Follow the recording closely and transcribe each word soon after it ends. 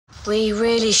We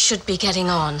really should be getting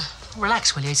on.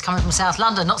 Relax, will you? He's coming from South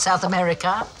London, not South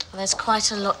America. There's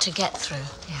quite a lot to get through.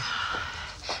 Yeah.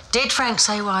 Did Frank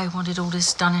say why he wanted all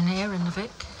this done in here, in the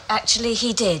Vic? Actually,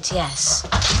 he did, yes.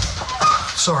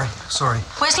 Sorry.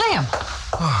 Where's Liam?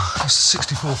 Oh, it's a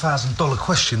 $64,000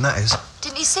 question, that is.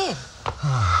 Didn't you see him?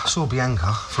 I saw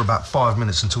Bianca for about 5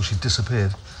 minutes until she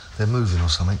disappeared. They're moving or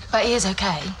something. But he is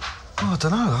okay. Oh, I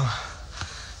don't know.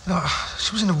 You know,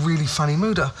 she was in a really funny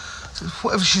mood.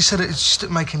 Whatever she said, it just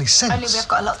didn't make any sense. Only we've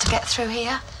got a lot to get through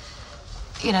here.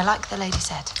 You know, like the lady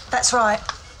said. That's right.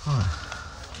 Right.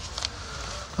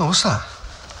 Oh, what's that?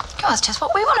 God, it's just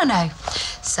what we want to know.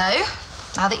 So,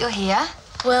 now that you're here...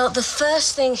 Well, the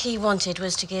first thing he wanted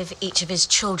was to give each of his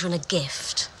children a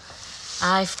gift.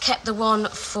 I've kept the one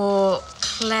for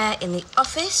Claire in the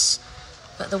office,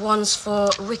 but the ones for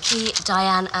Ricky,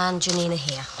 Diane and Janine are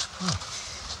here.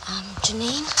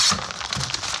 Janine?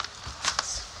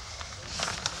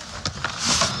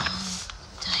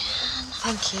 Diane.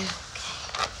 Thank you. Okay.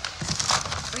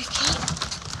 Ricky.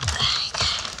 There you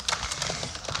go.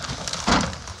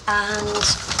 And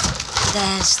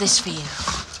there's this for you.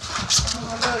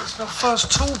 Oh, look, it's my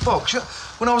first toolbox.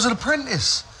 When I was an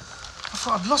apprentice. I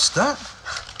thought I'd lost that.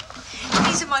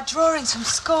 These are my drawings from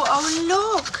school. Oh,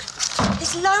 look.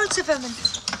 There's loads of them.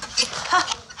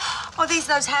 Oh, these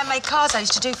are those handmade cards I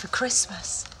used to do for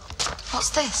Christmas. What's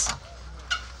this?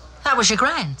 That was your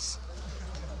grand's.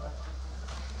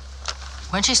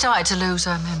 When she started to lose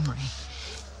her memory,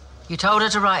 you told her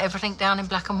to write everything down in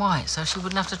black and white so she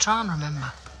wouldn't have to try and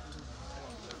remember.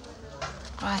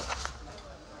 Right.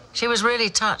 She was really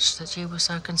touched that you were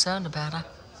so concerned about her.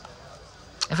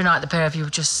 Every night the pair of you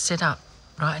would just sit up,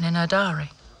 writing in her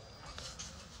diary.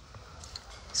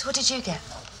 So what did you get?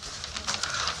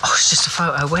 Oh, it's just a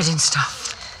photo, wedding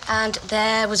stuff. And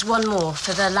there was one more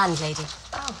for the landlady.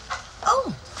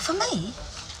 Oh, for me?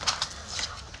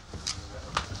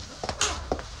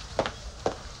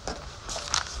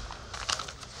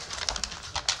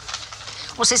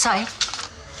 What's it say?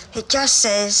 It just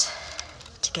says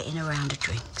to get in a round of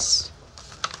drinks.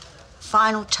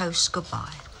 Final toast,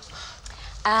 goodbye.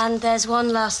 And there's one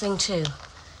last thing, too.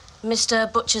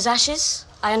 Mr. Butcher's ashes.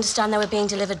 I understand they were being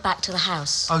delivered back to the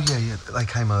house. Oh, yeah, they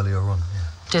came earlier on,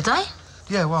 yeah. Did they?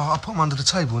 Yeah, well, I put them under the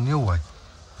table in your way.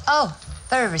 Oh,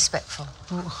 very respectful.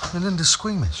 Well, Melinda's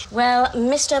squeamish. Well,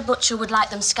 Mr. Butcher would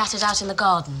like them scattered out in the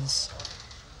gardens,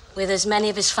 with as many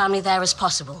of his family there as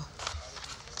possible,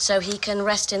 so he can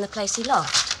rest in the place he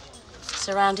loved,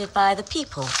 surrounded by the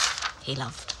people he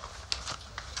loved.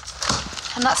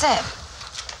 And that's it?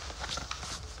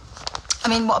 I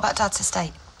mean, what about Dad's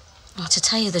estate? Well, to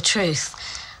tell you the truth,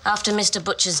 after Mr.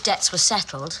 Butcher's debts were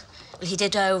settled, well, he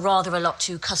did owe rather a lot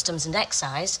to customs and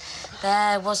excise.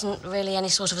 There wasn't really any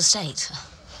sort of estate.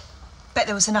 Bet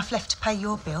there was enough left to pay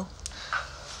your bill.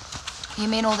 You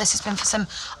mean all this has been for some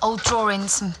old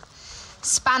drawings, some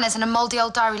spanners and a mouldy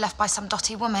old diary left by some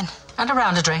dotty woman? And a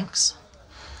round of drinks.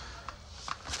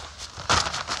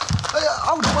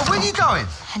 Hold on, where are you going?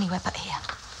 Anywhere but here.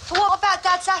 But what about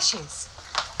Dad's ashes?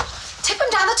 Tip him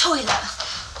down the toilet.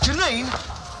 Janine?